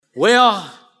Well,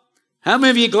 how many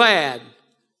of you glad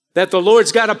that the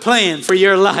Lord's got a plan for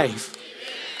your life?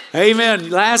 Amen.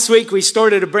 Last week we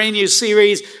started a brand new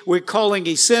series we're calling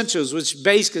Essentials, which is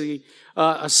basically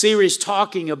a series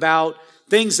talking about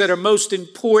things that are most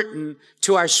important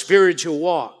to our spiritual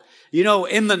walk. You know,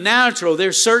 in the natural,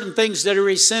 there's certain things that are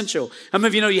essential. How many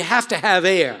of you know you have to have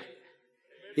air?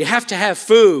 You have to have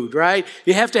food, right?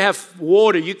 You have to have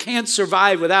water. You can't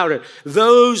survive without it.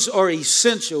 Those are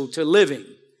essential to living.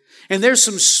 And there's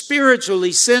some spiritual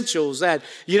essentials that,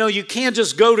 you know, you can't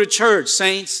just go to church,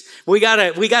 saints. We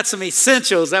got some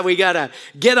essentials that we gotta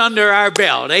get under our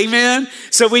belt. Amen.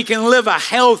 So we can live a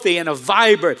healthy and a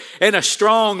vibrant and a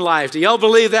strong life. Do y'all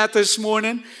believe that this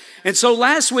morning? And so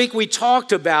last week we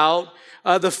talked about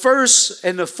the first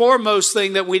and the foremost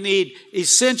thing that we need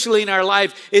essentially in our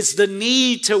life is the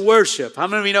need to worship. How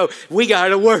many of you know we got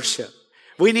to worship?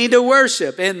 We need to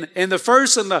worship. And the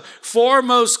first and the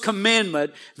foremost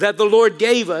commandment that the Lord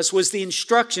gave us was the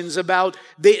instructions about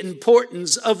the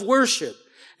importance of worship.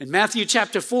 In Matthew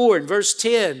chapter 4 and verse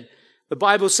 10, the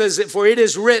Bible says that, for it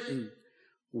is written,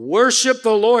 worship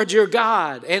the Lord your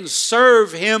God and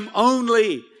serve him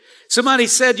only. Somebody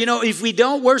said, you know, if we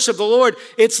don't worship the Lord,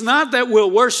 it's not that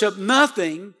we'll worship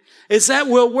nothing, it's that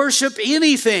we'll worship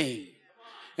anything.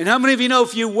 And how many of you know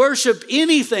if you worship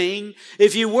anything,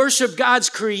 if you worship God's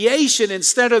creation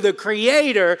instead of the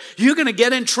Creator, you're going to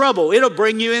get in trouble. It'll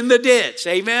bring you in the ditch.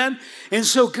 Amen? And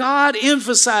so God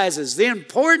emphasizes the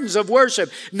importance of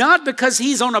worship, not because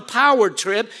he's on a power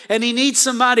trip and he needs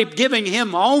somebody giving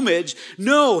him homage.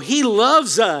 No, he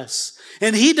loves us.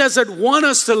 And he doesn't want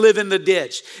us to live in the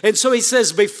ditch. And so he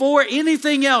says, before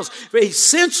anything else,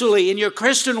 essentially in your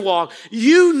Christian walk,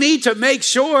 you need to make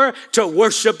sure to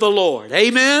worship the Lord.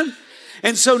 Amen?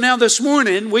 And so now this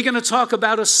morning, we're going to talk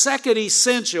about a second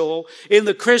essential in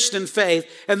the Christian faith,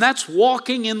 and that's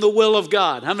walking in the will of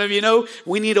God. How many of you know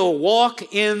we need to walk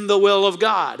in the will of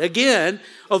God? Again,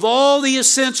 of all the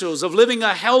essentials of living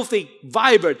a healthy,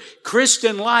 vibrant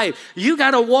Christian life, you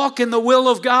got to walk in the will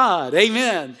of God.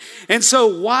 Amen. And so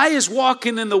why is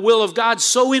walking in the will of God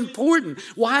so important?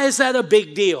 Why is that a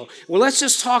big deal? Well, let's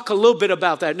just talk a little bit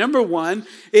about that. Number one,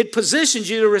 it positions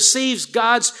you to receive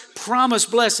God's promised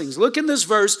blessings. Look in this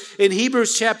verse in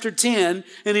Hebrews chapter 10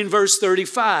 and in verse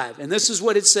 35. And this is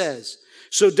what it says.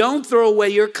 So don't throw away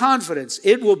your confidence.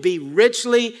 It will be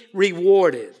richly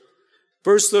rewarded.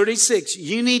 Verse 36,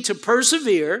 you need to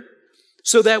persevere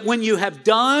so that when you have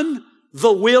done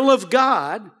the will of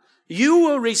God, you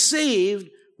will receive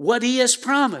what he has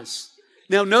promised.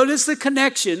 Now notice the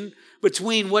connection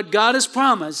between what God has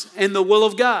promised and the will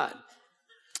of God.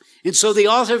 And so the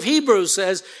author of Hebrews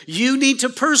says, you need to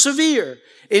persevere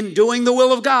in doing the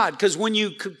will of God. Because when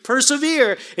you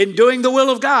persevere in doing the will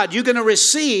of God, you're going to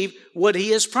receive what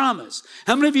he has promised.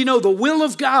 How many of you know the will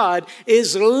of God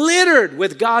is littered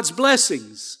with God's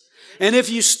blessings? And if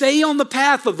you stay on the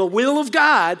path of the will of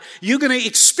God, you're going to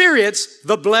experience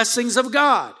the blessings of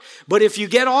God. But if you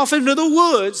get off into the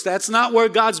woods, that's not where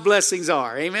God's blessings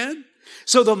are. Amen?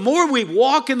 So the more we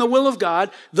walk in the will of God,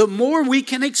 the more we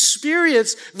can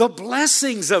experience the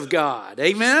blessings of God.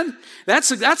 Amen?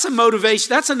 That's a motivation.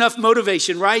 That's enough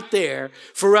motivation right there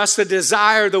for us to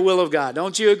desire the will of God.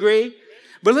 Don't you agree?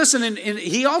 But listen, and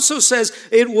he also says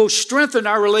it will strengthen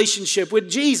our relationship with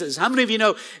Jesus. How many of you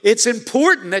know it's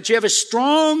important that you have a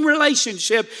strong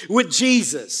relationship with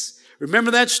Jesus?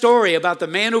 Remember that story about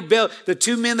the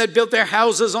two men that built their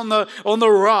houses on the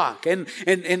rock, and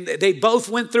they both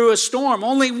went through a storm.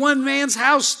 Only one man's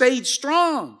house stayed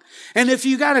strong. And if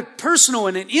you got a personal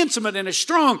and an intimate and a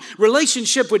strong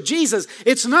relationship with Jesus,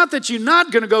 it's not that you're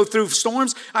not going to go through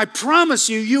storms. I promise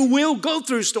you, you will go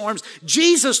through storms.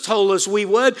 Jesus told us we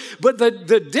would. But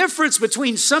the difference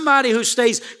between somebody who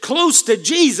stays close to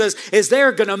Jesus is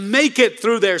they're going to make it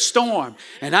through their storm.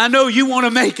 And I know you want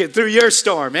to make it through your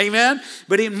storm. Amen?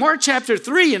 But in Mark chapter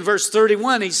 3 and verse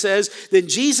 31, he says, then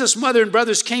Jesus' mother and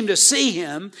brothers came to see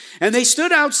him, and they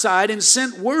stood outside and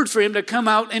sent word for him to come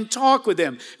out and talk with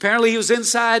them. Apparently he was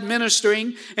inside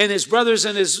ministering, and his brothers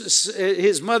and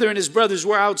his mother and his brothers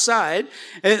were outside.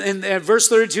 And verse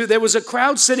 32, there was a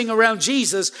crowd sitting around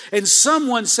Jesus, and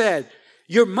someone said,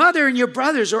 your mother and your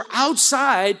brothers are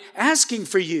outside asking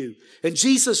for you. And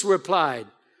Jesus replied,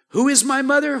 who is my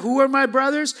mother? Who are my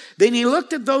brothers? Then he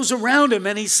looked at those around him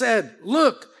and he said,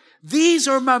 look, these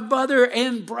are my mother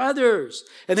and brothers.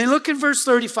 And then look in verse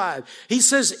 35. He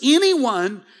says,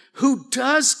 anyone who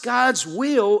does God's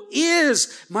will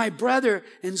is my brother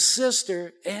and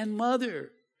sister and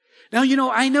mother. Now, you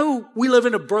know, I know we live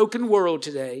in a broken world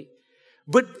today,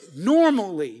 but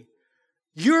normally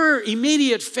your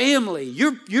immediate family,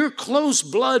 your close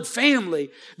blood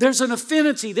family, there's an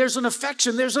affinity, there's an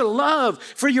affection, there's a love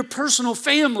for your personal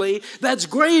family that's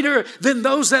greater than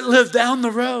those that live down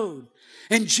the road.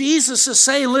 And Jesus is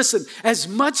saying, listen, as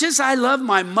much as I love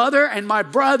my mother and my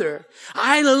brother,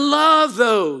 I love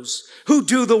those who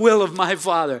do the will of my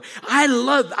Father.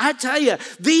 I tell you,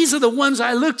 these are the ones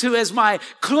I look to as my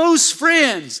close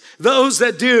friends, those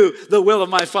that do the will of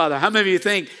my Father. How many of you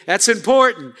think that's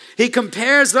important? He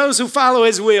compares those who follow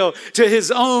his will to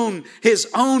his own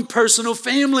personal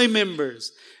family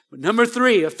members. Number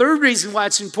three, a third reason why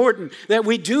it's important that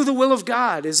we do the will of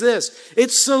God is this. It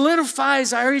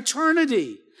solidifies our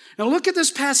eternity. Now look at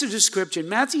this passage of Scripture in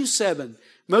Matthew 7.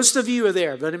 Most of you are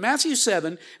there, but in Matthew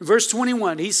 7, verse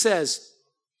 21, he says,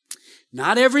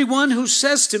 "Not everyone who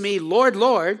says to me, 'Lord,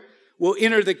 Lord,' will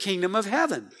enter the kingdom of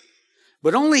heaven,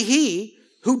 but only he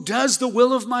who does the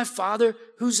will of my Father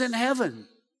who's in heaven.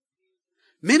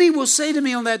 Many will say to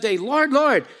me on that day, 'Lord,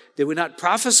 Lord, did we not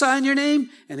prophesy in your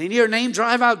name, and in your name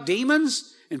drive out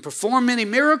demons and perform many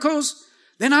miracles?'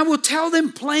 Then I will tell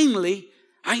them plainly,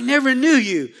 'I never knew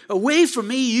you. Away from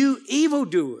me, you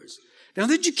evildoers.'" Now,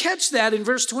 did you catch that in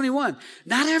verse 21?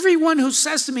 Not everyone who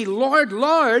says to me, "Lord,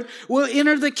 Lord," will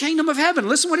enter the kingdom of heaven.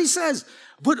 Listen what he says.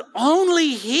 "But only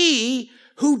he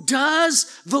who does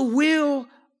the will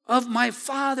of my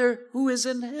Father who is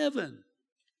in heaven."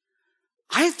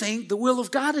 I think the will of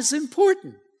God is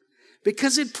important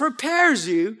because it prepares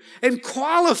you and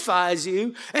qualifies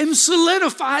you and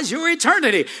solidifies your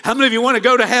eternity. How many of you want to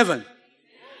go to heaven?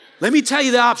 Let me tell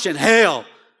you the option, hell.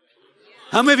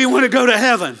 How many of you want to go to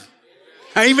heaven?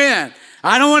 Amen.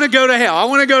 I don't want to go to hell. I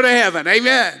want to go to heaven.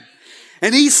 Amen.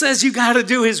 And he says you got to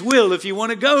do his will if you want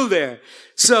to go there.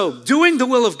 So doing the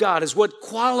will of God is what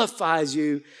qualifies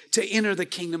you to enter the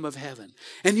kingdom of heaven.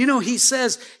 And you know, he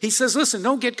says, listen,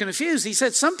 don't get confused. He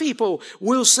said some people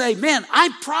will say, "Man, I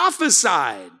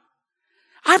prophesied.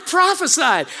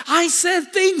 I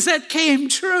said things that came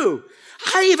true.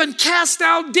 I even cast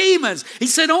out demons." He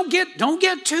said, don't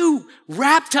get too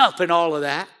wrapped up in all of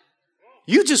that.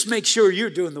 You just make sure you're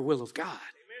doing the will of God.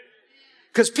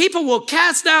 Because people will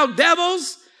cast out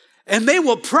devils and they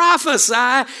will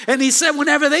prophesy. And he said,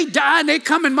 whenever they die and they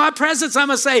come in my presence, I'm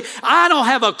going to say, "I don't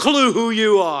have a clue who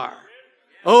you are."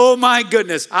 Oh my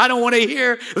goodness. I don't want to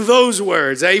hear those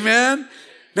words. Amen.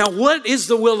 Now, what is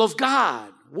the will of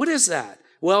God? What is that?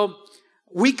 Well,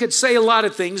 we could say a lot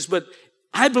of things, but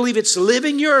I believe it's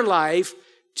living your life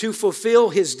to fulfill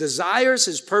his desires,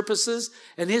 his purposes,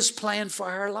 and his plan for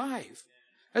our life.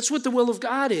 That's what the will of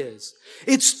God is.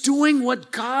 It's doing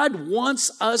what God wants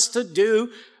us to do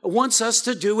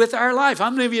with our life. How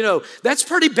many of you know that's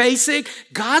pretty basic?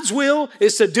 God's will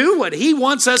is to do what he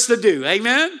wants us to do.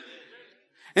 Amen?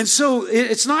 And so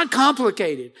it's not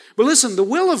complicated. But listen, the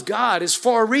will of God is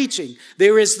far-reaching.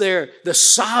 There is the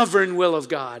sovereign will of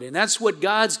God, and that's what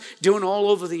God's doing all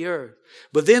over the earth.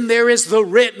 But then there is the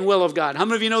written will of God. How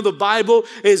many of you know the Bible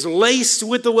is laced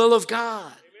with the will of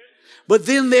God? But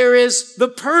then there is the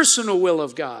personal will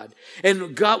of God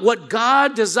and what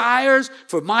God desires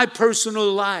for my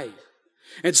personal life.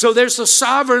 And so there's the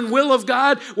sovereign will of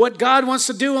God, what God wants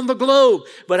to do on the globe.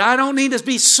 But I don't need to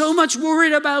be so much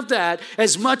worried about that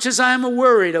as much as I'm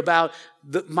worried about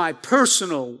God's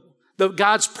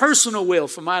personal will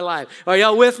for my life. Are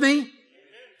y'all with me?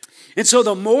 And so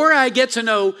the more I get to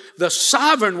know the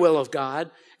sovereign will of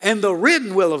God and the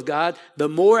written will of God, the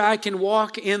more I can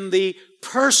walk in the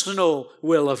personal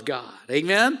will of God.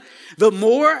 Amen? The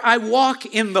more I walk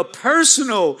in the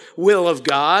personal will of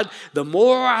God, the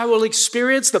more I will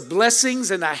experience the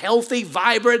blessings and a healthy,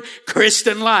 vibrant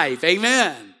Christian life.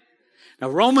 Amen? Now,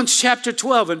 Romans chapter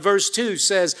 12 and verse 2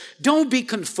 says, "Don't be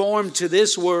conformed to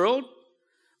this world,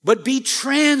 but be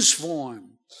transformed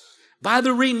by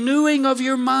the renewing of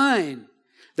your mind,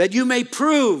 that you may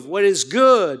prove what is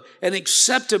good and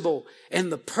acceptable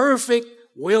and the perfect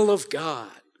will of God."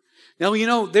 Now, you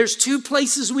know, there's two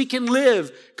places we can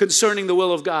live concerning the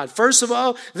will of God. First of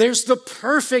all, there's the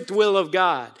perfect will of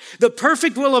God. The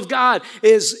perfect will of God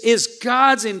is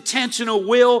God's intentional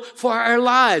will for our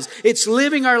lives. It's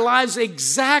living our lives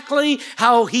exactly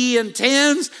how he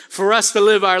intends for us to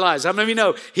live our lives. How many of you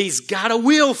know he's got a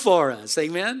will for us?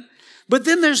 Amen? But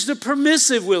then there's the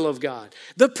permissive will of God.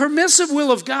 The permissive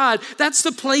will of God, that's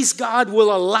the place God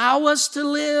will allow us to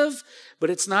live, but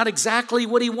it's not exactly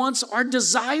what he wants, our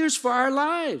desires for our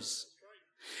lives.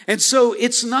 And so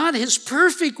it's not his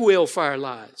perfect will for our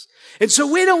lives. And so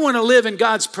we don't want to live in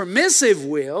God's permissive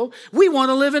will. We want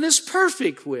to live in his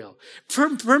perfect will.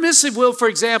 Permissive will, for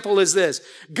example, is this.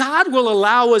 God will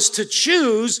allow us to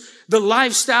choose the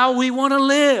lifestyle we want to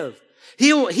live.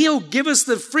 He'll give us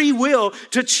the free will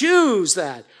to choose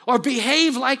that or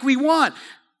behave like we want.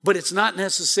 But it's not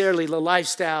necessarily the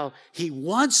lifestyle He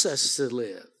wants us to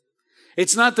live.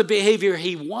 It's not the behavior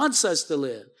He wants us to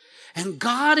live. And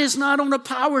God is not on a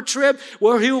power trip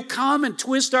where He'll come and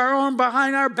twist our arm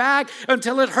behind our back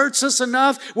until it hurts us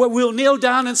enough where we'll kneel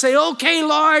down and say, okay,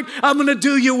 Lord, I'm going to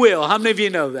do your will. How many of you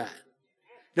know that?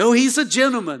 No, He's a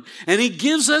gentleman, and He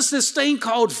gives us this thing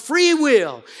called free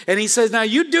will. And He says, now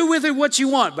you do with it what you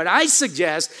want, but I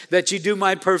suggest that you do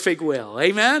my perfect will.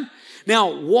 Amen?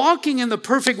 Now, walking in the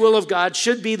perfect will of God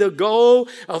should be the goal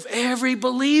of every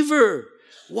believer.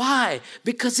 Why?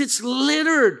 Because it's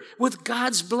littered with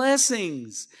God's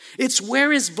blessings. It's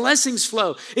where His blessings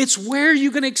flow. It's where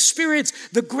you can experience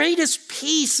the greatest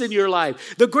peace in your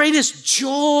life, the greatest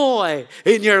joy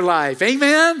in your life.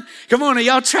 Amen? Come on, are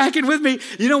y'all tracking with me?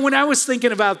 You know, when I was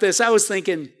thinking about this, I was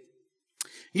thinking,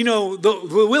 you know,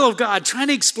 the will of God, trying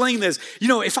to explain this. You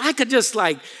know, if I could just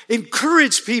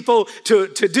encourage people to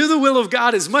do the will of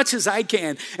God as much as I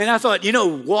can. And I thought, you know,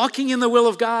 walking in the will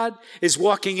of God is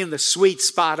walking in the sweet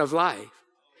spot of life.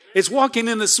 It's walking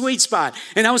in the sweet spot.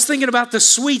 And I was thinking about the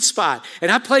sweet spot.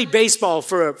 And I played baseball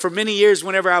for many years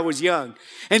whenever I was young.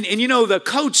 And you know, the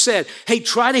coach said, hey,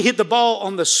 try to hit the ball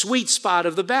on the sweet spot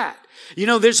of the bat. You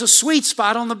know, there's a sweet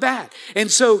spot on the bat. And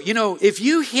so, you know, if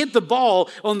you hit the ball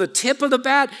on the tip of the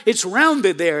bat, it's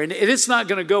rounded there and it's not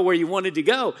going to go where you want it to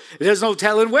go. There's no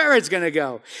telling where it's going to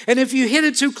go. And if you hit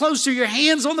it too close to your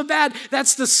hands on the bat,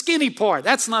 that's the skinny part.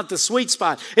 That's not the sweet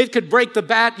spot. It could break the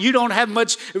bat. You don't have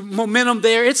much momentum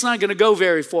there. It's not going to go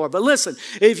very far. But listen,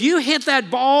 if you hit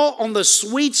that ball on the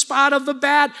sweet spot of the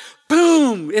bat,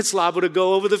 boom, it's liable to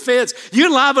go over the fence.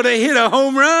 You're liable to hit a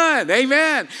home run.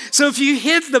 Amen. So if you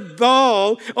hit the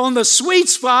ball on the sweet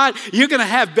spot, you're going to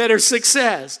have better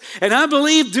success. And I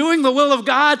believe doing the will of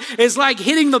God is like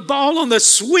hitting the ball on the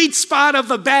sweet spot of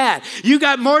the bat. You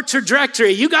got more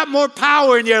trajectory. You got more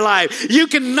power in your life. You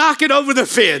can knock it over the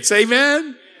fence.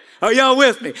 Amen. Are y'all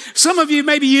with me? Some of you,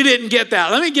 maybe you didn't get that.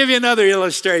 Let me give you another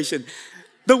illustration.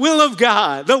 The will of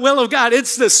God,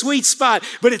 it's the sweet spot,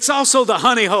 but it's also the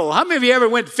honey hole. How many of you ever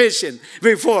went fishing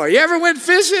before? You ever went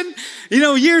fishing? You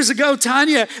know, years ago,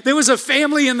 Tanya, there was a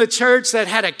family in the church that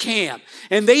had a camp,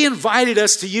 and they invited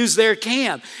us to use their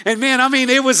camp. And man, I mean,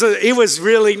 it was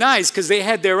really nice because they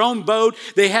had their own boat.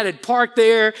 They had it parked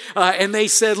there, and they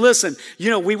said, listen, you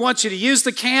know, we want you to use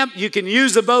the camp. You can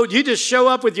use the boat. You just show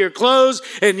up with your clothes,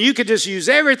 and you can just use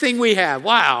everything we have.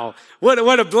 Wow.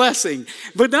 What a blessing.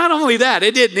 But not only that,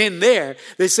 it didn't end there.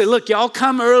 They said, look, y'all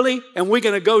come early and we're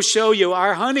going to go show you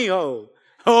our honey hole.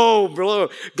 Oh,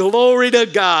 glory to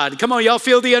God. Come on, y'all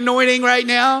feel the anointing right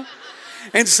now?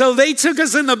 And so they took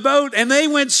us in the boat and they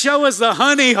went show us the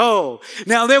honey hole.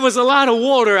 Now, there was a lot of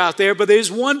water out there, but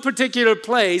there's one particular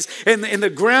place in the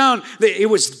ground,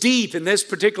 it was deep in this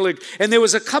particular, and there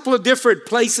was a couple of different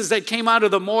places that came out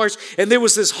of the marsh, and there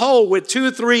was this hole with 2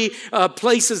 or 3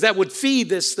 places that would feed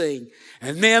this thing.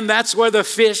 And man, that's where the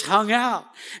fish hung out.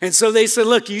 And so they said,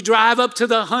 look, you drive up to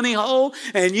the honey hole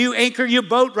and you anchor your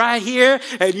boat right here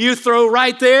and you throw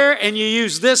right there and you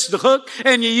use this hook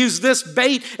and you use this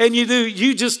bait and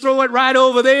you just throw it right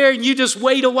over there and you just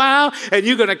wait a while and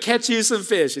you're going to catch you some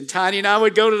fish. And Tiny and I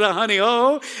would go to the honey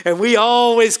hole and we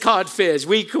always caught fish.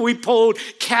 We pulled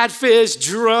catfish,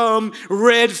 drum,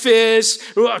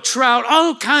 redfish, trout,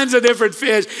 all kinds of different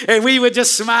fish. And we would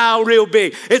just smile real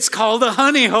big. It's called the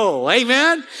honey hole.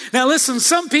 Amen. Now listen,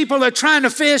 some people are trying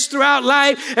to fish throughout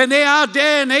life and they're out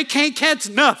there and they can't catch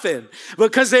nothing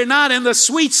because they're not in the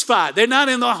sweet spot. They're not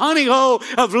in the honey hole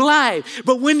of life.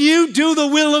 But when you do the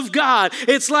will of God,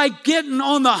 it's like getting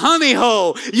on the honey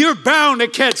hole. You're bound to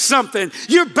catch something.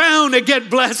 You're bound to get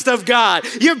blessed of God.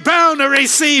 You're bound to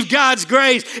receive God's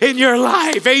grace in your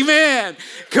life. Amen.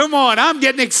 Come on. I'm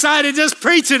getting excited just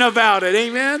preaching about it.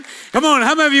 Amen. Come on.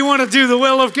 How many of you want to do the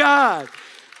will of God?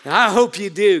 I hope you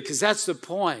do, because that's the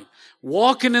point.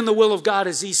 Walking in the will of God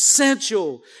is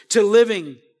essential to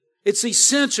living. It's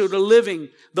essential to living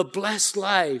the blessed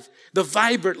life, the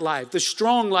vibrant life, the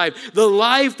strong life, the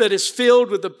life that is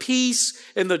filled with the peace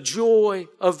and the joy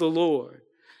of the Lord.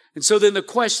 And so then the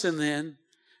question then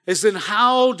is then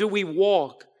how do we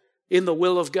walk in the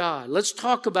will of God? Let's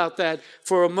talk about that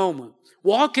for a moment.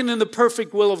 Walking in the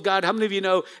perfect will of God, how many of you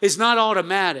know, is not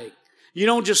automatic. You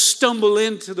don't just stumble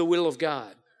into the will of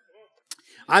God.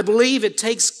 I believe it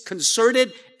takes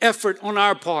concerted effort on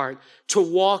our part to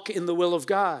walk in the will of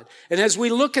God. And as we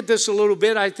look at this a little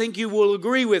bit, I think you will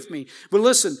agree with me. But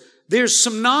listen, there's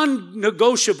some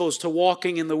non-negotiables to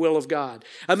walking in the will of God.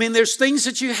 I mean, there's things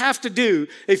that you have to do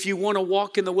if you want to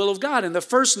walk in the will of God. And the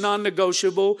first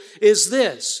non-negotiable is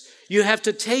this. you have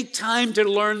to take time to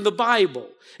learn the Bible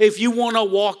if you want to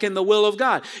walk in the will of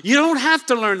God. You don't have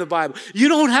to learn the Bible. You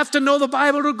don't have to know the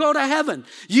Bible to go to heaven.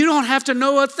 You don't have to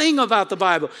know a thing about the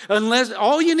Bible, unless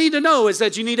all you need to know is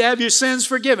that you need to have your sins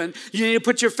forgiven. You need to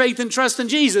put your faith and trust in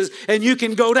Jesus, and you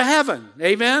can go to heaven.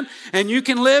 Amen? And you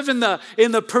can live in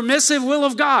the permissive will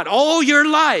of God all your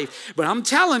life. But I'm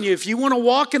telling you, if you want to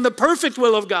walk in the perfect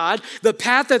will of God, the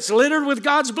path that's littered with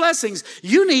God's blessings,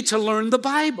 you need to learn the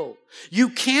Bible. You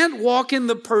can't walk in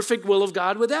the perfect will of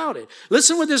God without it.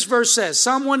 Listen what this verse says.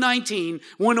 Psalm 119,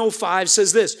 105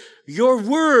 says this, your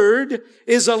word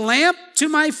is a lamp to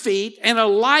my feet and a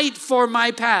light for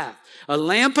my path. A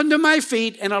lamp unto my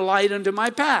feet and a light unto my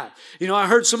path. You know, I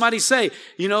heard somebody say,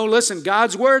 listen,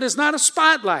 God's word is not a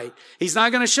spotlight. He's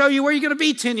not going to show you where you're going to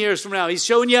be 10 years from now. He's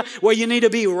showing you where you need to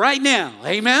be right now.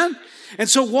 Amen? And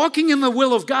so walking in the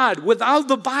will of God without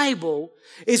the Bible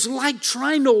is like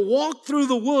trying to walk through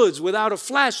the woods without a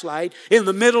flashlight in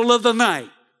the middle of the night.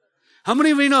 How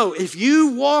many of you know if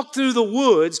you walk through the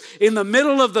woods in the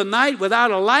middle of the night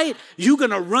without a light, you're going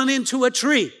to run into a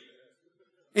tree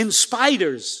and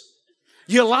spiders.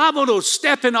 You're liable to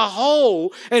step in a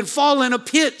hole and fall in a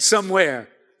pit somewhere.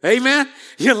 Amen?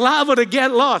 You're liable to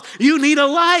get lost. You need a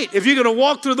light if you're going to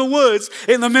walk through the woods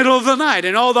in the middle of the night.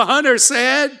 And all the hunters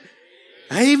said,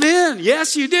 amen.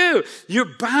 Yes, you do.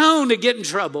 You're bound to get in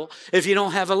trouble if you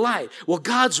don't have a light. Well,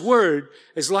 God's word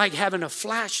is like having a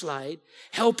flashlight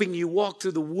helping you walk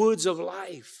through the woods of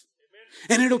life.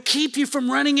 And it'll keep you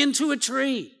from running into a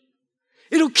tree.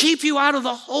 It'll keep you out of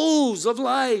the holes of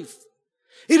life.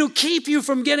 It'll keep you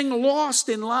from getting lost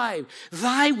in life.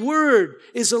 Thy word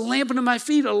is a lamp unto my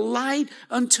feet, a light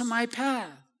unto my path.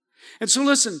 And so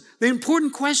listen, the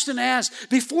important question to ask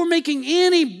before making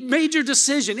any major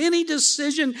decision, any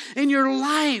decision in your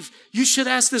life, you should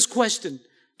ask this question.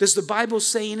 Does the Bible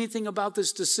say anything about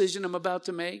this decision I'm about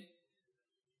to make?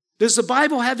 Does the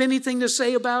Bible have anything to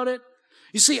say about it?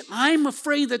 You see, I'm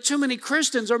afraid that too many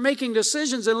Christians are making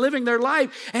decisions and living their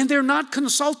life, and they're not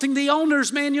consulting the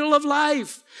owner's manual of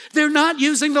life. They're not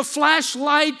using the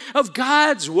flashlight of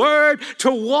God's word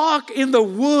to walk in the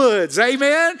woods.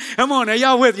 Amen? Come on, are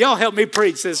y'all with? Y'all help me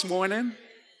preach this morning.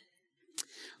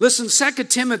 Listen, 2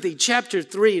 Timothy chapter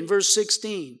 3 and verse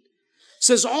 16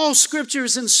 says, all scripture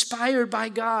is inspired by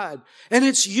God, and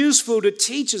it's useful to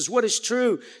teach us what is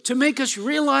true, to make us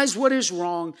realize what is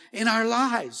wrong in our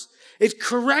lives. It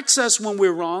corrects us when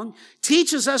we're wrong,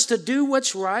 teaches us to do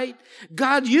what's right.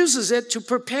 God uses it to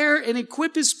prepare and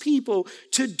equip his people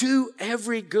to do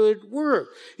every good work.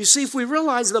 You see, if we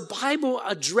realize the Bible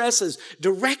addresses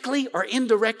directly or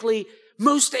indirectly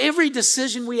most every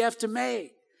decision we have to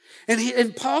make.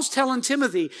 And Paul's telling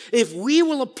Timothy, if we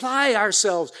will apply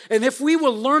ourselves and if we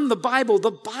will learn the Bible,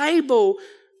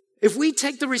 if we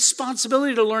take the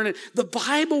responsibility to learn it, the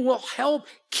Bible will help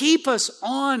keep us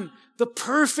on the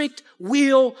perfect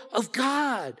will of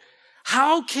God.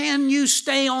 How can you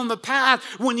stay on the path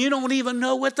when you don't even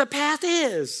know what the path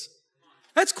is?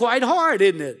 That's quite hard,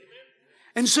 isn't it?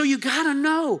 And so you got to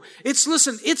know. It's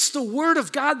the word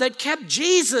of God that kept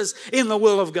Jesus in the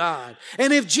will of God.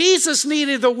 And if Jesus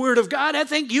needed the word of God, I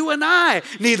think you and I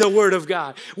need the word of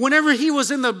God. Whenever he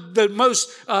was in the most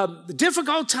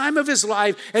difficult time of his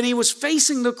life and he was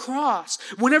facing the cross,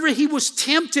 whenever he was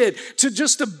tempted to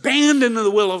just abandon the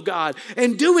will of God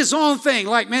and do his own thing,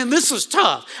 like, man, this is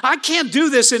tough. I can't do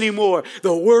this anymore.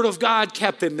 The word of God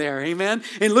kept him there. Amen.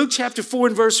 In Luke chapter 4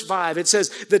 and verse 5, it says,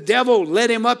 the devil led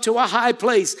him up to a high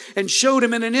place and showed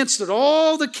him in an instant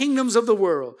all the kingdoms of the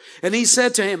world. And he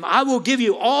said to him, I will give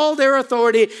you all their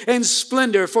authority and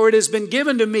splendor, for it has been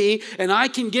given to me, and I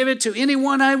can give it to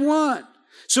anyone I want.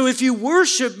 So if you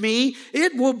worship me,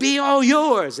 it will be all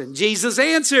yours. And Jesus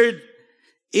answered,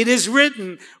 it is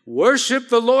written, worship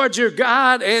the Lord your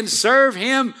God and serve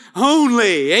him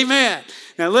only. Amen.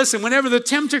 Now listen, whenever the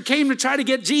tempter came to try to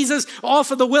get Jesus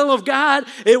off of the will of God,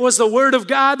 it was the word of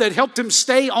God that helped him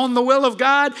stay on the will of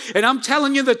God. And I'm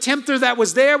telling you, the tempter that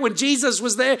was there when Jesus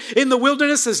was there in the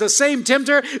wilderness is the same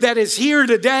tempter that is here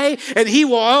today. And he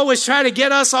will always try to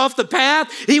get us off the path.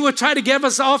 He will try to get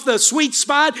us off the sweet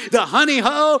spot, the honey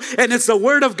hole. And it's the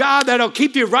word of God that'll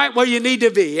keep you right where you need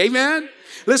to be. Amen?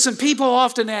 Listen, people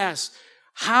often ask,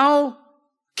 how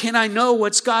can I know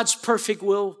what's God's perfect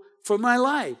will for my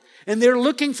life? And they're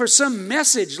looking for some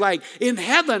message like in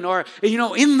heaven or,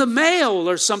 in the mail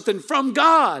or something from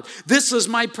God. This is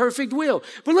my perfect will.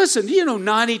 But listen,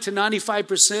 90 to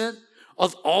 95%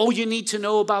 of all you need to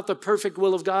know about the perfect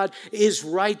will of God is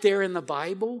right there in the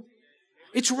Bible.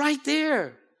 It's right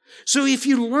there. So if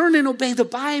you learn and obey the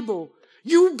Bible,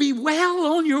 you'll be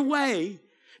well on your way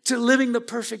to living the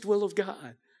perfect will of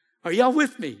God. Are y'all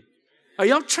with me? Are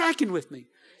y'all tracking with me?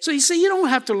 So you see, you don't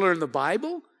have to learn the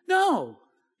Bible. No.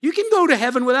 You can go to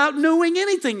heaven without knowing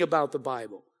anything about the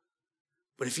Bible.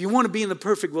 But if you want to be in the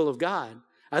perfect will of God,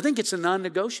 I think it's a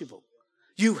non-negotiable.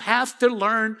 You have to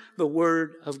learn the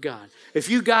Word of God. If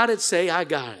you got it, say, I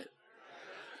got it.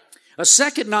 A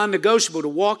second non-negotiable to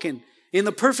walk in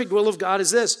the perfect will of God is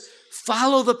this: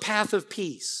 follow the path of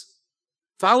peace.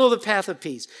 Follow the path of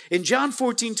peace. In John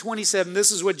 14:27,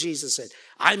 this is what Jesus said: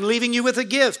 I'm leaving you with a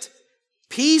gift,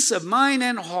 peace of mind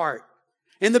and heart.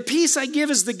 And the peace I give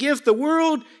is the gift the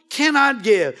world cannot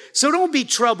give. So don't be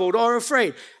troubled or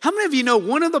afraid. How many of you know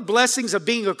one of the blessings of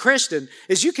being a Christian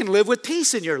is you can live with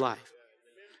peace in your life?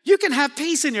 You can have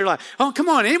peace in your life. Oh, come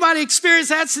on. Anybody experience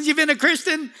that since you've been a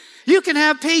Christian? You can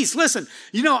have peace. Listen,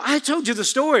 I told you the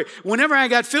story. Whenever I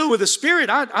got filled with the Spirit,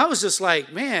 I was just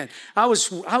like, man, I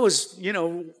was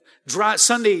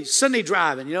Sunday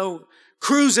driving,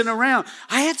 cruising around.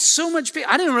 I had so much peace.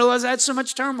 I didn't realize I had so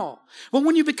much turmoil. But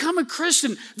when you become a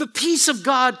Christian, the peace of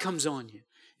God comes on you.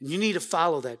 And you need to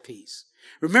follow that peace.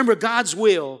 Remember, God's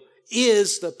will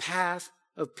is the path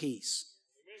of peace.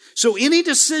 So any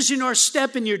decision or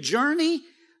step in your journey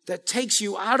that takes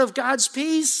you out of God's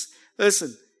peace,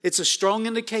 listen, it's a strong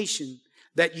indication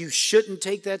that you shouldn't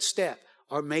take that step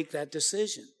or make that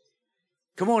decision.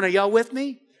 Come on, are y'all with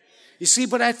me? You see,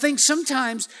 but I think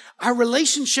sometimes our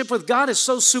relationship with God is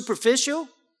so superficial.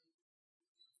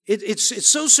 It's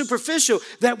so superficial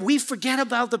that we forget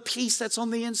about the peace that's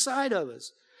on the inside of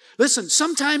us. Listen,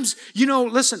 sometimes,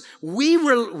 we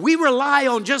rely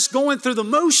on just going through the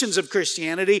motions of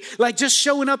Christianity, like just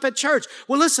showing up at church.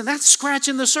 Well, listen, that's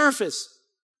scratching the surface.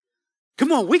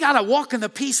 Come on, we got to walk in the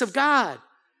peace of God.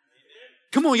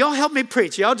 Come on, y'all help me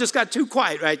preach. Y'all just got too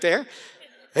quiet right there.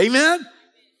 Amen?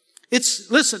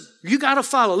 Listen, you got to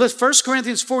follow. Listen, 1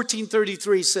 Corinthians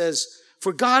 14:33 says,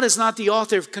 for God is not the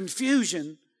author of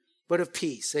confusion, but of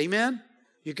peace. Amen?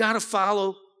 You got to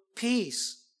follow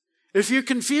peace. If you're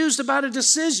confused about a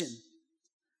decision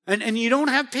and you don't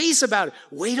have peace about it,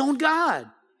 wait on God.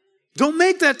 Don't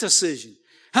make that decision.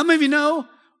 How many of you know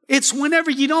it's whenever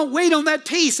you don't wait on that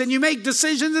peace and you make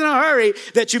decisions in a hurry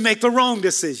that you make the wrong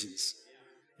decisions?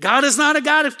 God is not a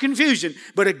God of confusion,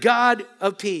 but a God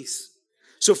of peace.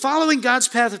 So following God's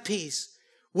path of peace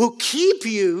will keep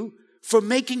you from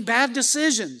making bad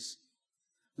decisions.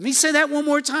 Let me say that one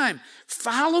more time.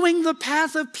 Following the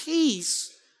path of peace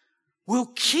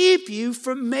will keep you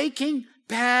from making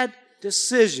bad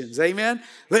decisions. Amen?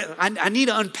 I need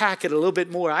to unpack it a little bit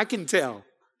more. I can tell.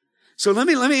 So let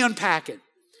me unpack it.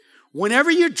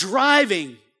 Whenever you're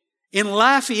driving in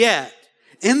Lafayette,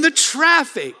 in the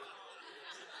traffic,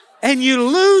 and you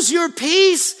lose your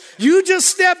peace, you just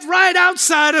step right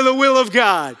outside of the will of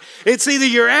God. It's either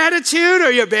your attitude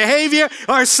or your behavior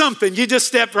or something. You just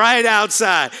step right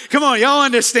outside. Come on, y'all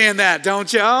understand that,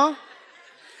 don't y'all?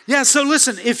 Yeah, so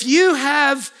listen, if you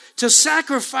have to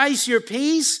sacrifice your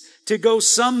peace to go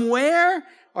somewhere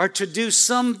or to do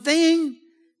something,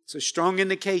 it's a strong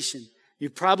indication you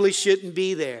probably shouldn't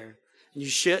be there.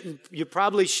 You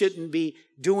probably shouldn't be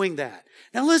doing that.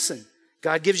 Now listen,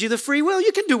 God gives you the free will.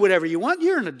 You can do whatever you want.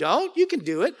 You're an adult. You can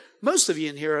do it. Most of you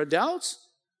in here are adults.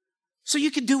 So you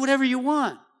can do whatever you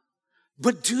want.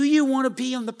 But do you want to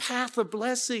be on the path of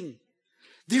blessing?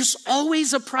 There's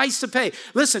always a price to pay.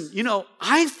 Listen,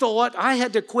 I thought I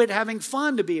had to quit having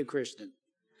fun to be a Christian.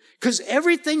 Because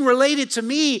everything related to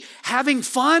me having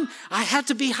fun, I had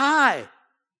to be high.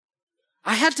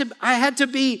 I had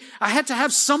to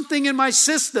have something in my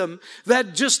system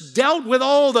that just dealt with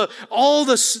all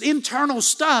the internal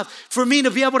stuff for me to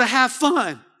be able to have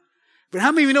fun. But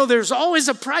how many of you know there's always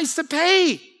a price to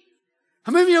pay?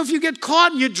 How many of you know if you get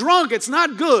caught and you're drunk, it's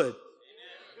not good?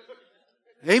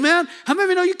 Amen? How many of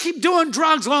you know you keep doing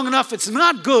drugs long enough, it's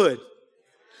not good?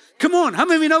 Come on, how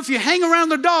many of you know if you hang around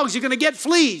the dogs, you're going to get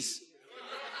fleas?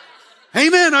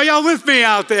 Amen? Are y'all with me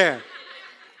out there?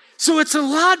 So it's a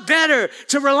lot better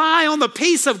to rely on the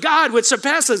peace of God, which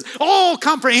surpasses all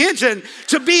comprehension,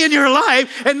 to be in your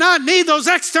life and not need those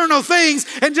external things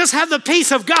and just have the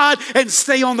peace of God and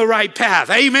stay on the right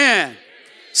path. Amen.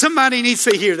 Somebody needs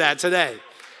to hear that today.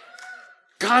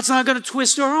 God's not going to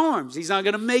twist our arms. He's not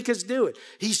going to make us do it.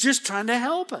 He's just trying to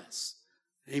help us.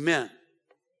 Amen.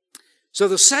 So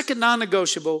the second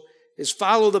non-negotiable is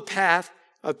follow the path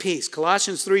of peace.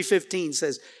 Colossians 3:15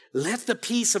 says, let the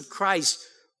peace of Christ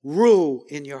rule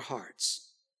in your hearts.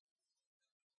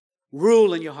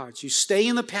 Rule in your hearts. You stay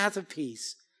in the path of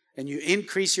peace and you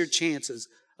increase your chances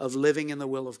of living in the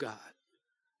will of God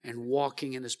and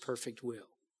walking in His perfect will.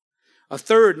 A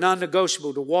third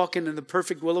non-negotiable to walk in the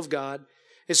perfect will of God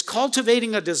is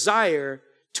cultivating a desire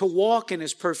to walk in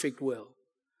His perfect will.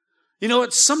 You know,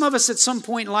 some of us at some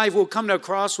point in life will come to a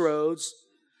crossroads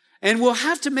and we'll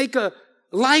have to make a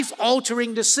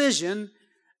life-altering decision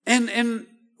and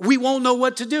we won't know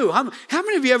what to do. How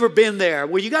many of you ever been there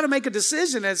where you got to make a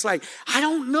decision and it's like, I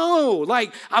don't know.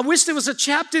 Like, I wish there was a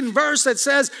chapter and verse that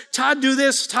says, Todd, do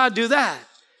this, Todd, do that.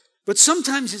 But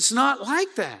sometimes it's not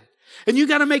like that. And you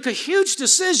got to make a huge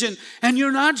decision and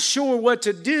you're not sure what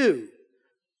to do.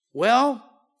 Well,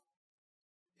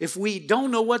 if we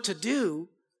don't know what to do,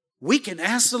 we can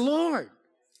ask the Lord.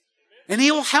 And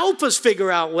He'll help us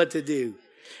figure out what to do.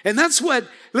 And that's what,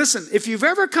 listen, if you've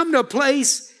ever come to a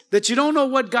place that you don't know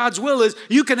what God's will is,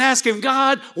 you can ask Him,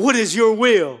 God, what is your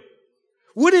will?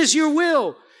 What is your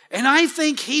will? And I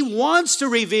think He wants to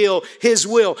reveal His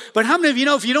will. But how many of you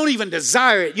know if you don't even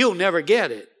desire it, you'll never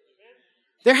get it?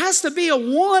 There has to be a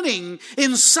wanting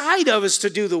inside of us to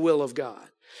do the will of God.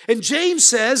 And James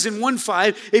says in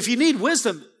 1:5, if you need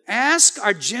wisdom, ask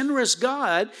our generous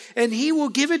God and He will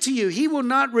give it to you. He will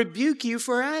not rebuke you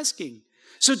for asking.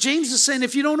 So James is saying,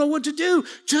 if you don't know what to do,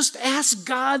 just ask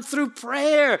God through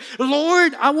prayer.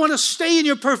 Lord, I want to stay in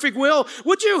your perfect will.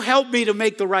 Would you help me to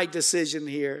make the right decision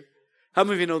here? How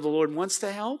many of you know the Lord wants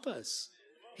to help us?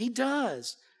 He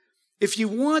does. If you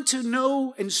want to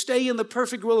know and stay in the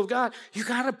perfect will of God, you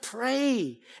got to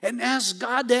pray and ask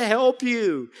God to help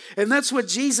you. And that's what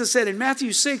Jesus said in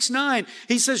Matthew 6:9.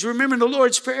 He says, remember the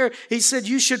Lord's Prayer. He said,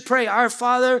 you should pray, our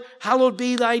Father, hallowed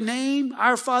be thy name.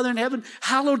 Our Father in heaven,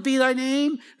 hallowed be thy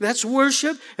name. That's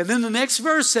worship. And then the next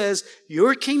verse says,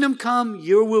 your kingdom come,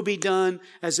 your will be done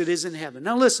as it is in heaven.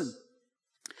 Now listen,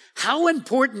 how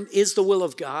important is the will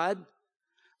of God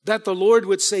that the Lord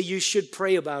would say you should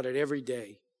pray about it every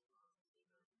day?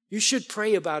 You should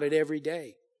pray about it every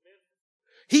day.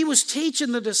 He was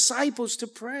teaching the disciples to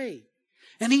pray.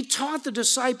 And He taught the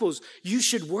disciples, you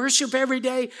should worship every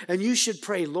day and you should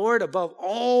pray, Lord, above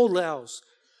all else,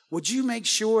 would you make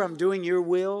sure I'm doing your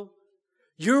will?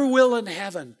 Your will in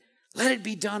heaven. Let it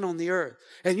be done on the earth.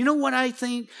 And you know what I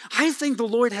think? I think the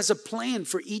Lord has a plan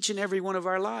for each and every one of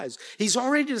our lives. He's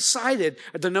already decided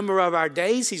the number of our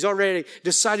days. He's already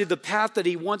decided the path that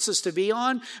He wants us to be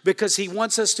on because He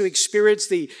wants us to experience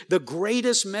the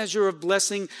greatest measure of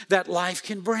blessing that life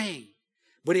can bring.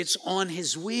 But it's on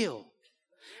His will.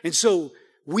 And so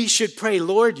we should pray,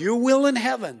 Lord, your will in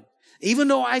heaven. Even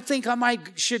though I think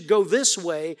should go this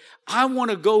way, I want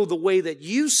to go the way that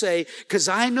you say, because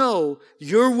I know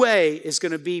your way is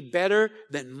going to be better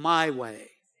than my way.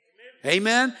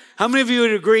 Amen? How many of you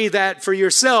would agree that for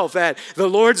yourself, that the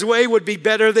Lord's way would be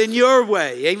better than your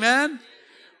way? Amen?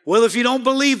 Well, if you don't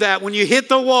believe that, when you hit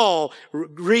the wall,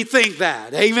 rethink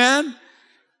that. Amen?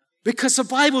 Because the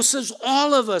Bible says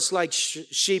all of us like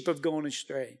sheep have gone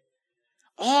astray.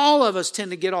 All of us tend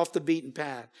to get off the beaten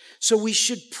path. So we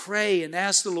should pray and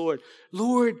ask the Lord,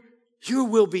 Lord, your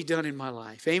will be done in my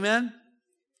life. Amen?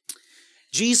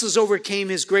 Jesus overcame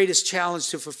His greatest challenge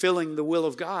to fulfilling the will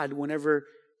of God whenever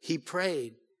He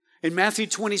prayed. In Matthew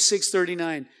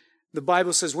 26:39, the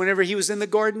Bible says, whenever He was in the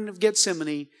Garden of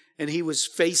Gethsemane and He was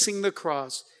facing the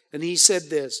cross, and He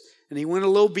said this, and He went a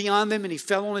little beyond them and He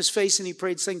fell on His face and He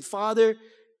prayed saying, Father,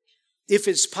 if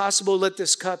it's possible, let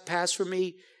this cup pass from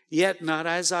me. Yet not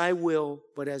as I will,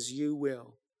 but as you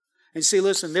will. And see,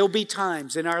 listen, there'll be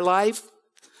times in our life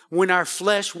when our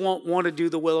flesh won't want to do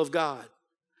the will of God.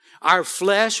 Our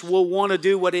flesh will want to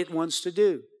do what it wants to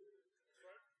do.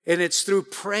 And it's through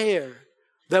prayer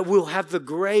that we'll have the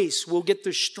grace, we'll get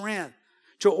the strength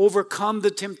to overcome the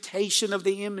temptation of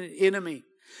the enemy.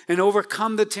 And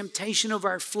overcome the temptation of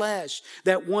our flesh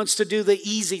that wants to do the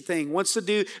easy thing, wants to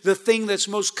do the thing that's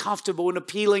most comfortable and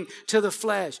appealing to the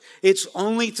flesh. It's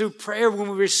only through prayer when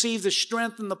we receive the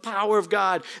strength and the power of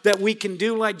God that we can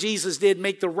do like Jesus did,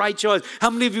 make the right choice.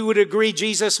 How many of you would agree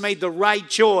Jesus made the right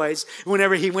choice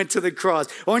whenever He went to the cross?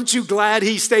 Aren't you glad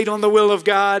He stayed on the will of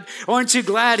God? Aren't you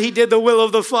glad He did the will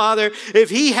of the Father? If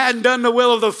He hadn't done the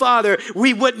will of the Father,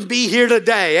 we wouldn't be here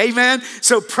today. Amen?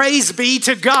 So praise be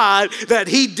to God that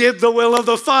He did the will of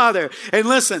the Father. And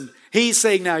listen, He's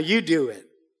saying, now you do it.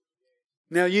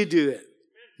 Now you do it.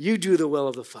 You do the will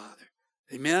of the Father.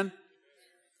 Amen?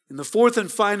 And the fourth and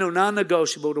final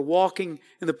non-negotiable to walking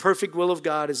in the perfect will of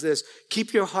God is this.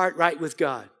 Keep your heart right with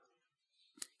God.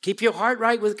 Keep your heart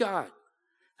right with God.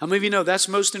 How many of you know that's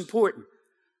most important?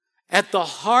 At the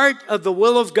heart of the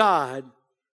will of God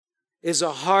is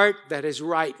a heart that is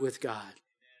right with God.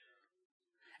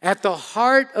 At the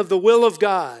heart of the will of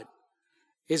God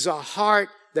is a heart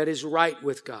that is right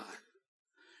with God.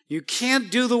 You can't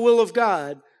do the will of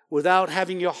God without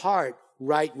having your heart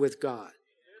right with God.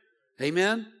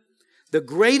 Amen? The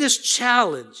greatest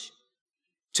challenge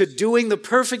to doing the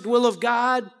perfect will of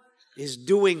God is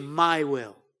doing my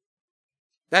will.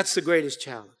 That's the greatest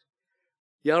challenge.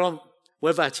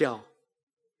 What about y'all?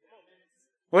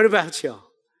 What about y'all?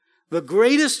 The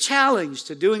greatest challenge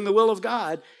to doing the will of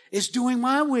God is doing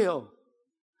my will.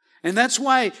 And that's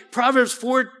why Proverbs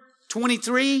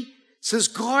 4:23 says,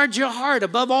 guard your heart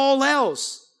above all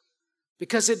else,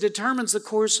 because it determines the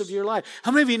course of your life.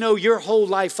 How many of you know your whole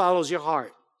life follows your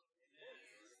heart?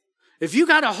 If you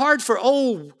got a heart for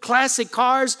old classic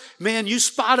cars, man, you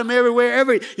spot them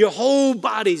everywhere. Your whole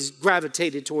body's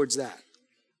gravitated towards that.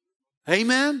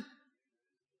 Amen?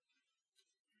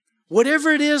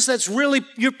 Whatever it is that's really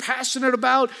you're passionate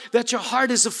about, that your heart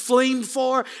is aflame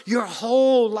for, your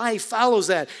whole life follows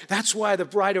that. That's why the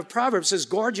writer of Proverbs says,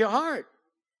 guard your heart.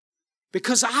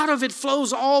 Because out of it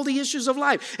flows all the issues of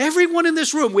life. Everyone in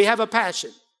this room, we have a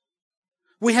passion.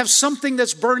 We have something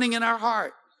that's burning in our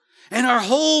heart. And our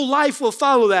whole life will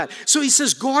follow that. So he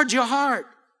says, guard your heart.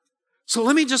 So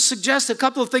let me just suggest a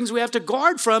couple of things we have to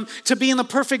guard from to be in the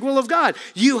perfect will of God.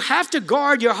 You have to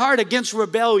guard your heart against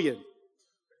rebellion.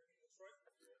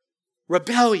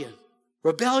 Rebellion.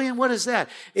 Rebellion, what is that?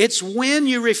 It's when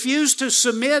you refuse to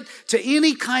submit to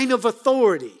any kind of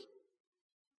authority.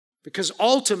 Because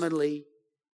ultimately,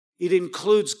 it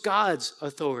includes God's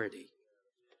authority.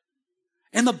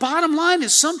 And the bottom line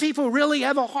is some people really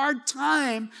have a hard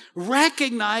time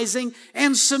recognizing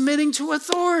and submitting to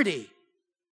authority.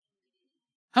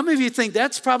 How many of you think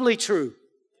that's probably true?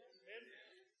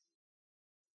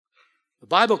 The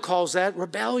Bible calls that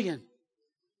rebellion.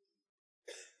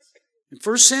 In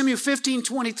 1 Samuel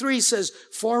 15:23 says,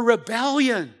 for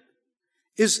rebellion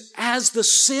is as the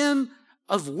sin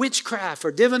of witchcraft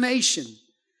or divination,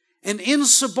 and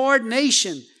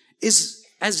insubordination is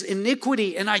as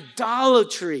iniquity and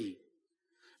idolatry.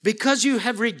 Because you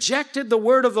have rejected the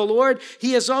word of the Lord,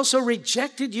 he has also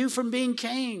rejected you from being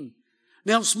king.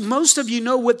 Now, most of you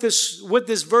know what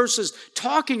this verse is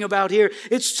talking about here.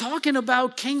 It's talking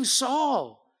about King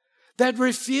Saul that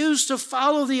refused to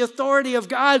follow the authority of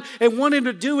God and wanted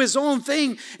to do his own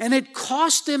thing, and it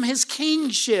cost him his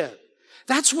kingship.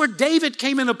 That's where David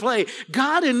came into play.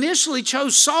 God initially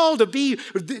chose Saul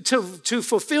to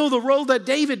fulfill the role that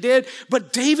David did,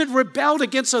 but David rebelled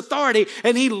against authority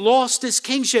and he lost his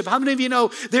kingship. How many of you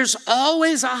know there's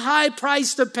always a high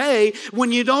price to pay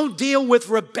when you don't deal with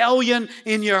rebellion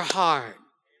in your heart?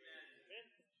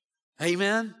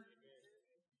 Amen?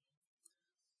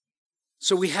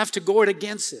 So we have to guard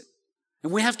against it,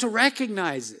 and we have to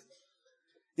recognize it.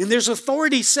 And there's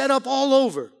authority set up all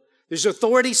over. There's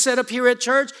authority set up here at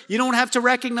church. You don't have to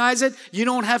recognize it. You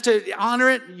don't have to honor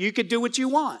it. You could do what you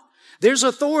want. There's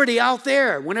authority out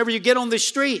there whenever you get on the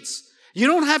streets. You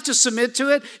don't have to submit to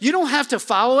it. You don't have to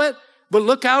follow it. But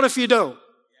look out if you don't.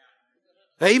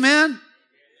 Amen?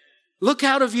 Look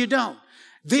out if you don't.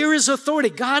 There is authority.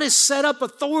 God has set up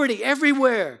authority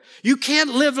everywhere. You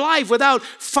can't live life without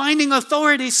finding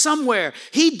authority somewhere.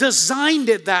 He designed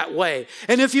it that way.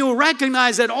 And if you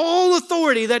recognize that all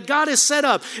authority that God has set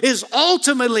up is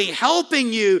ultimately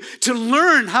helping you to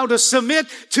learn how to submit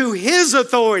to His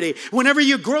authority. Whenever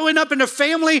you're growing up in a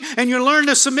family and you're learning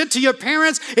to submit to your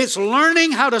parents, it's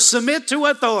learning how to submit to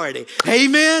authority.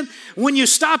 Amen? When you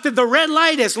stop at the red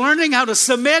light, it's learning how to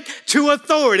submit to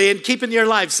authority and keeping your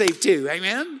life safe too.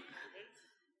 Amen?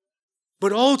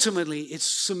 But ultimately, it's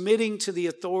submitting to the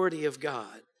authority of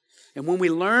God. And when we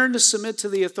learn to submit to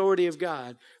the authority of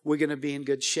God, we're going to be in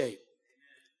good shape.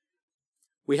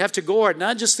 We have to guard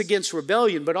not just against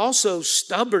rebellion, but also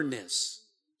stubbornness.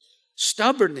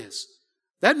 Stubbornness.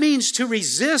 That means to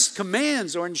resist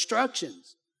commands or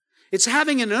instructions. It's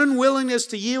having an unwillingness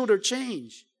to yield or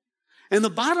change. And the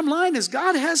bottom line is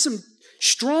God has some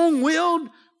strong-willed,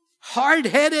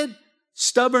 hard-headed,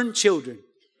 stubborn children.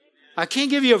 I can't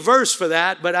give you a verse for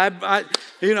that, but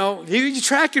you're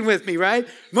tracking with me, right?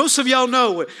 Most of y'all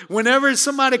know whenever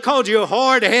somebody called you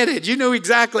hard-headed, you know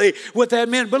exactly what that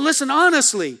meant. But listen,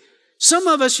 honestly, some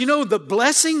of us, the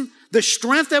blessing, the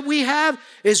strength that we have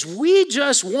is we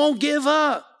just won't give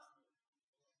up.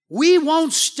 We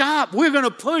won't stop. We're going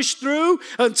to push through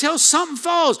until something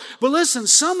falls. But listen,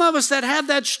 some of us that have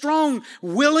that strong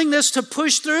willingness to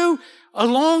push through,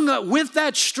 along with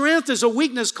that strength is a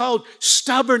weakness called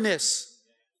stubbornness.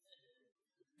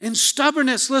 And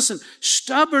stubbornness, listen,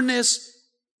 stubbornness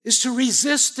is to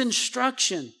resist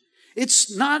instruction.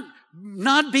 It's not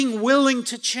being willing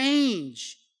to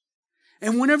change.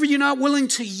 And whenever you're not willing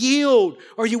to yield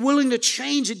or you're willing to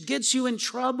change, it gets you in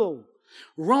trouble.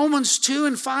 Romans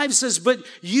 2:5 says, but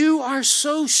you are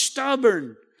so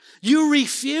stubborn. You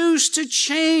refuse to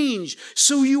change,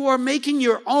 so you are making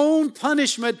your own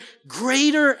punishment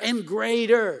greater and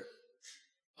greater.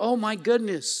 Oh my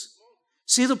goodness.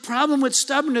 See, the problem with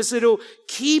stubbornness, it'll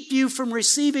keep you from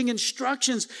receiving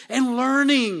instructions and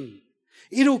learning.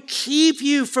 It'll keep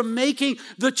you from making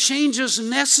the changes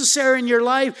necessary in your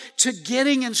life to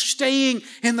getting and staying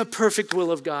in the perfect will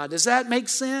of God. Does that make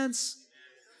sense?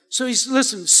 So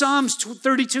listen, Psalms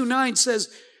 32:9 says,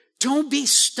 don't be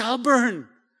stubborn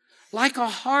like a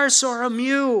horse or a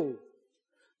mule.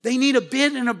 They need a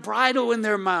bit and a bridle in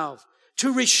their mouth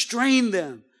to restrain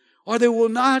them, or they will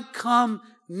not come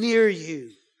near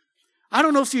you. I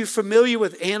don't know if you're familiar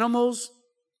with animals,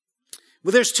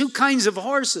 but there's two kinds of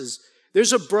horses.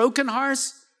 There's a broken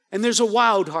horse and there's a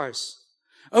wild horse.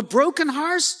 A broken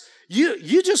horse, you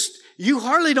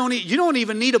don't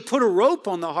even need to put a rope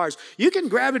on the horse. You can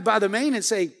grab it by the mane and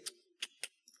say,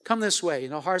 come this way,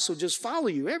 and the horse will just follow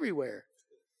you everywhere.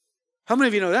 How many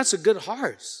of you know that's a good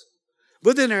horse?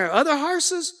 But then there are other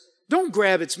horses, don't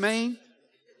grab its mane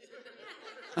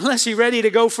unless you're ready to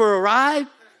go for a ride.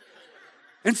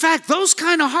 In fact, those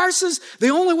kind of horses, the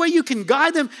only way you can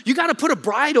guide them, you got to put a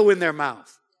bridle in their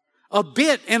mouth. A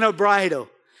bit and a bridle.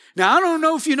 Now, I don't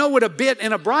know if you know what a bit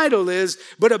and a bridle is,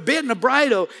 but a bit and a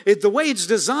bridle, the way it's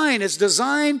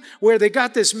designed where they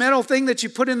got this metal thing that you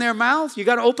put in their mouth. You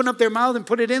got to open up their mouth and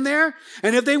put it in there.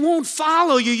 And if they won't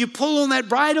follow you, you pull on that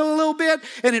bridle a little bit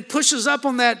and it pushes up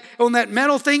on that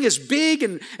metal thing as big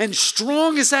and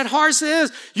strong as that horse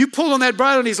is. You pull on that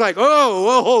bridle and he's like,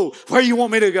 oh, where you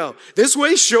want me to go? This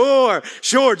way? Sure.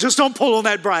 Just don't pull on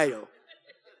that bridle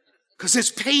because it's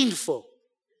painful.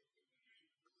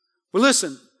 Well,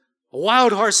 listen. A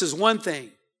wild horse is one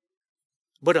thing,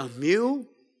 but a mule?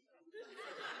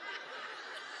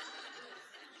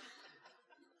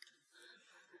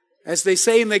 As they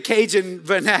say in the Cajun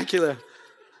vernacular,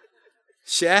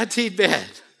 shatty bed.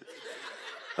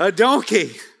 A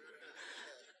donkey.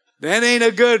 That ain't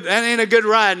a good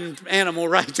riding animal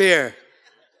right there.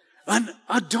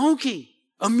 A donkey,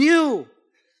 a mule.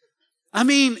 I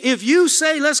mean, if you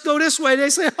say, let's go this way, they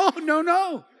say, oh,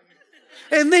 no.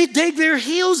 And they dig their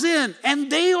heels in,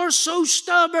 and they are so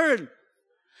stubborn.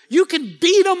 You can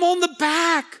beat them on the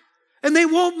back, and they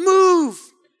won't move.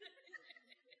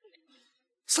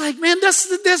 It's like, man,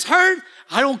 this hurt.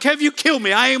 I don't care if you kill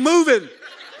me. I ain't moving.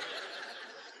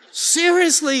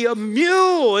 Seriously, a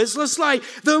mule is just like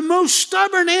the most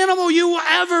stubborn animal you will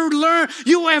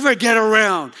ever get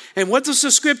around. And what does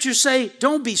the scripture say?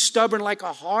 Don't be stubborn like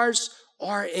a horse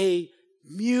or a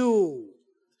mule.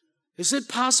 Is it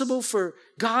possible for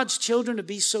God's children to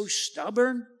be so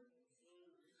stubborn?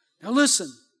 Now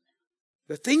listen,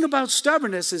 the thing about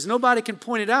stubbornness is nobody can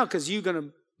point it out because you're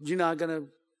not going to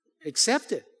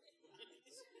accept it.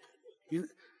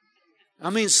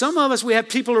 Some of us, we have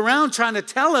people around trying to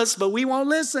tell us, but we won't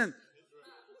listen.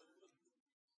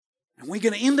 And we're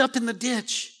going to end up in the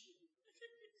ditch.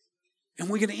 And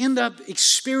we're going to end up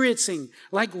experiencing,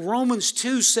 like Romans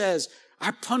 2 says,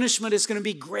 our punishment is going to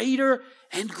be greater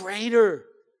and greater.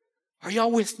 Are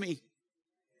y'all with me?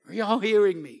 Are y'all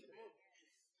hearing me?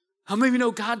 How many of you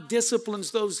know God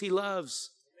disciplines those He loves?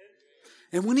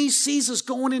 And when He sees us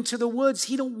going into the woods,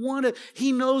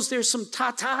 He knows there's some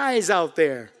tatais out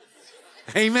there.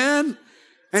 Amen?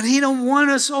 And He don't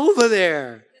want us over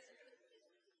there.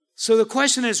 So the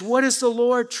question is, what is the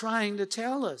Lord trying to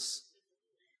tell us?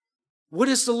 What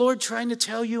is the Lord trying to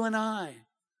tell you and I?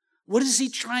 What is He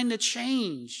trying to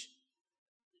change?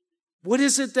 What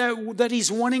is it that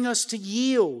He's wanting us to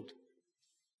yield?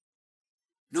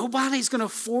 Nobody's going to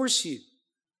force you.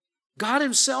 God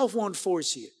Himself won't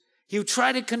force you. He'll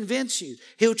try to convince you.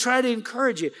 He'll try to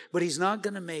encourage you, but He's not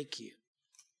going to make you.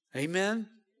 Amen?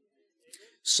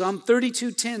 Psalm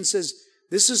 32:10 says,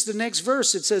 this is the next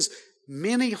verse. It says,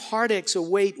 many heartaches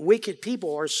await wicked people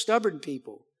or stubborn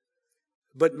people,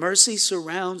 but mercy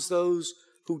surrounds those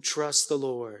who trust the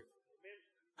Lord.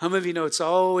 How many of you know it's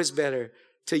always better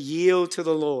to yield to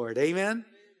the Lord? Amen?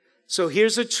 So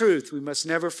here's the truth we must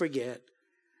never forget.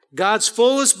 God's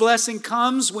fullest blessing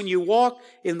comes when you walk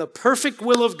in the perfect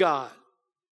will of God.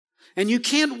 And you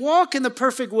can't walk in the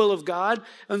perfect will of God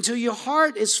until your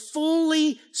heart is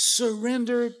fully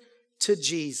surrendered to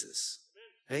Jesus.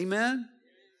 Amen?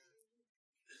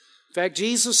 In fact,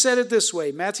 Jesus said it this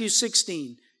way, Matthew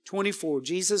 16:24.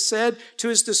 Jesus said to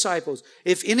His disciples,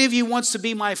 if any of you wants to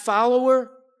be my follower,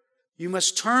 you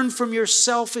must turn from your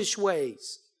selfish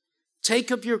ways. Take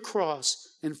up your cross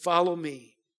and follow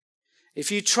me.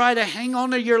 If you try to hang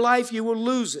on to your life, you will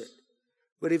lose it.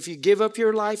 But if you give up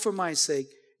your life for my sake,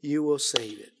 you will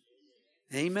save it.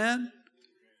 Amen?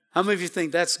 How many of you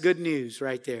think that's good news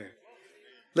right there?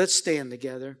 Let's stand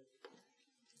together.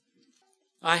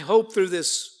 I hope through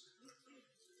this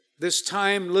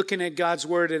time looking at God's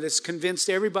Word, that it's convinced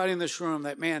everybody in this room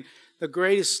that, man, the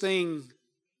greatest thing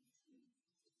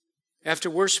after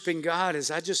worshiping God is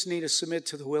I just need to submit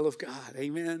to the will of God.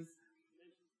 Amen.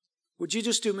 Would you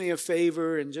just do me a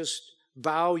favor and just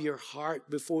bow your heart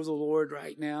before the Lord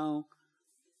right now?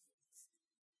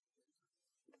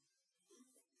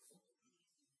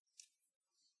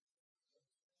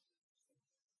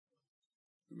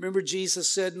 Remember, Jesus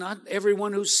said, not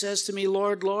everyone who says to me,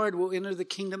 Lord, Lord, will enter the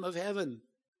kingdom of heaven,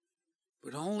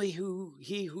 but only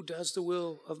he who does the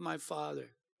will of my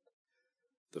Father.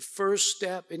 The first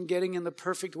step in getting in the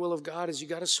perfect will of God is you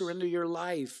got to surrender your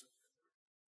life.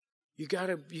 You got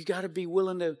to be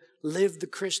willing to live the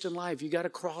Christian life. You got to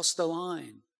cross the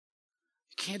line.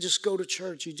 You can't just go to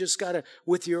church. You just got to,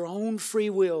 with your own free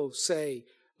will, say,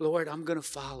 Lord, I'm going to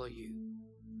follow you.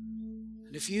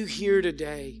 And if you here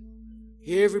today,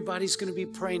 everybody's going to be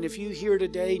praying. If you here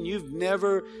today and you've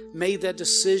never made that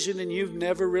decision and you've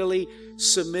never really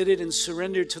submitted and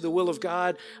surrendered to the will of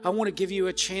God, I want to give you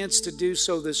a chance to do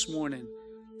so this morning,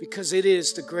 because it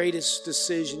is the greatest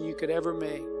decision you could ever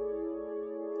make.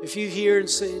 If you here and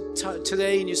say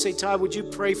today and you say, Todd, would you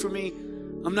pray for me?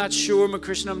 I'm not sure I'm a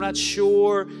Christian. I'm not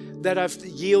sure that I've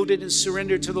yielded and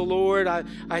surrendered to the Lord.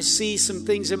 I see some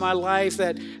things in my life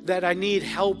that I need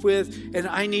help with, and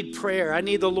I need prayer. I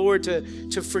need the Lord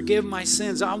to forgive my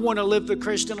sins. I want to live the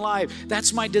Christian life.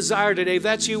 That's my desire today. If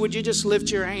that's you, would you just lift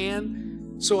your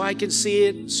hand so I can see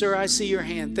it? Sir, I see your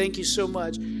hand. Thank you so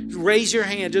much. Raise your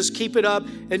hand. Just keep it up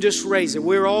and just raise it.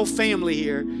 We're all family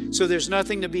here, so there's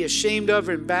nothing to be ashamed of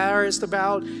or embarrassed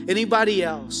about. Anybody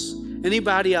else?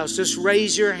 Anybody else? Just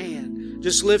raise your hand.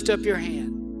 Just lift up your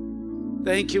hand.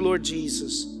 Thank you, Lord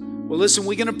Jesus. Well, listen,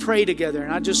 we're going to pray together,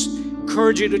 and I just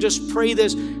encourage you to just pray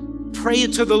this. Pray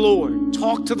it to the Lord.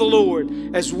 Talk to the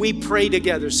Lord as we pray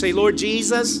together. Say, Lord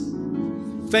Jesus,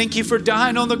 thank you for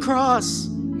dying on the cross.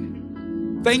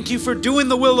 Thank you for doing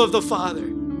the will of the Father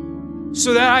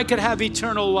so that I could have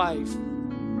eternal life.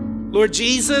 Lord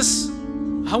Jesus,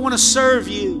 I want to serve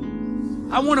you.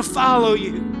 I want to follow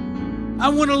you. I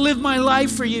want to live my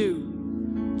life for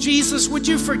you. Jesus, would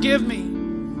you forgive me?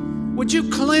 Would you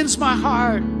cleanse my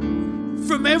heart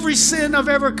from every sin I've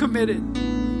ever committed?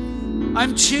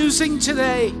 I'm choosing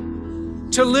today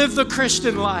to live the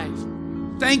Christian life.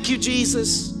 Thank you,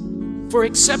 Jesus, for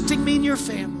accepting me in your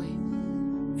family.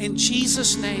 In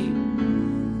Jesus'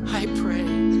 name, I pray.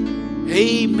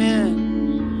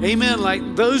 Amen. Amen.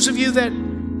 Like those of you that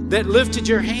lifted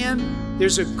your hand,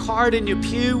 there's a card in your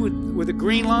pew with a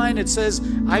green line. It says,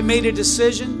 I made a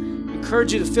decision. I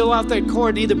encourage you to fill out that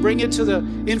card and either bring it to the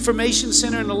information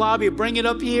center in the lobby or bring it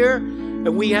up here.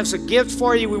 And we have some gift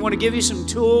for you. We want to give you some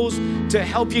tools to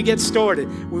help you get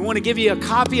started. We want to give you a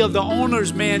copy of the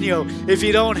owner's manual if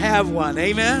you don't have one.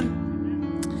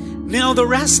 Amen? Now the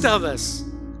rest of us,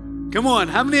 come on.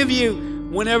 How many of you,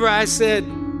 whenever I said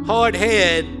hard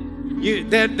head,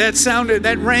 that sounded,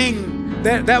 that rang,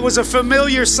 that was a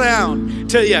familiar sound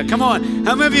to you? Come on.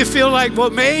 How many of you feel like, well,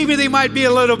 maybe there might be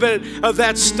a little bit of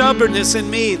that stubbornness in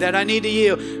me that I need to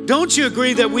yield? Don't you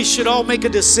agree that we should all make a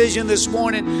decision this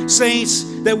morning, saints,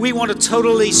 that we want to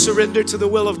totally surrender to the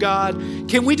will of God?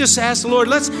 Can we just ask the Lord?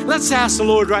 Let's ask the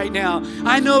Lord right now.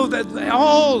 I know that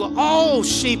all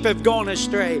sheep have gone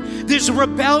astray. There's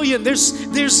rebellion. There's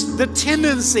the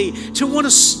tendency to want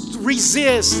to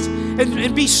resist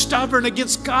and be stubborn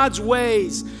against God's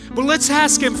ways. But let's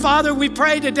ask Him. Father, we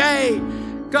pray today,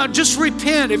 God, just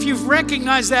repent. If you've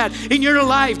recognized that in your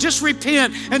life, just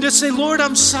repent and just say, Lord,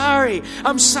 I'm sorry.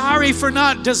 I'm sorry for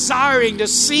not desiring, to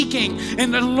seeking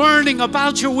and learning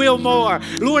about your will more.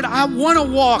 Lord, I want to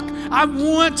walk. I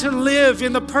want to live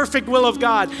in the perfect will of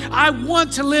God. I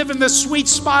want to live in the sweet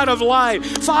spot of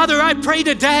life. Father, I pray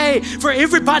today for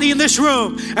everybody in this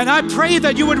room, and I pray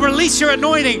that you would release your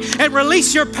anointing and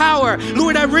release your power.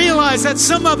 Lord, I realize that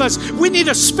some of us, we need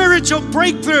a spiritual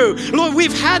breakthrough. Lord,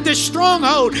 we've had this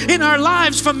stronghold in our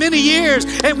lives for many years,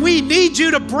 and we need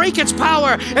you to break its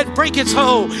power and break its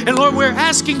hold. And Lord, we're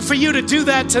asking for you to do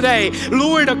that today.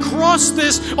 Lord, across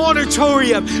this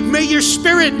auditorium, may your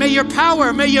spirit, may your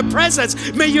power, may your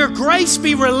presence, may your grace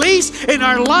be released in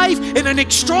our life in an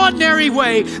extraordinary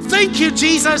way. Thank you,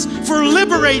 Jesus, for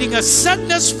liberating us,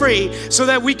 setting us free so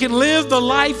that we can live the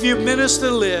life you meant us to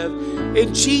live.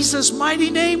 In Jesus' mighty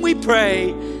name we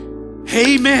pray.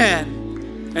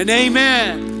 Amen and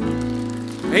amen.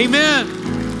 Amen.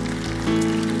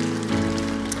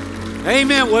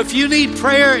 Amen. Well, if you need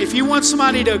prayer, if you want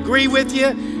somebody to agree with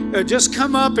you, just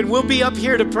come up and we'll be up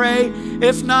here to pray.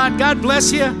 If not, God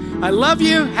bless you. I love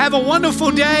you. Have a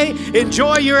wonderful day.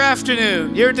 Enjoy your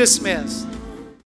afternoon. You're dismissed.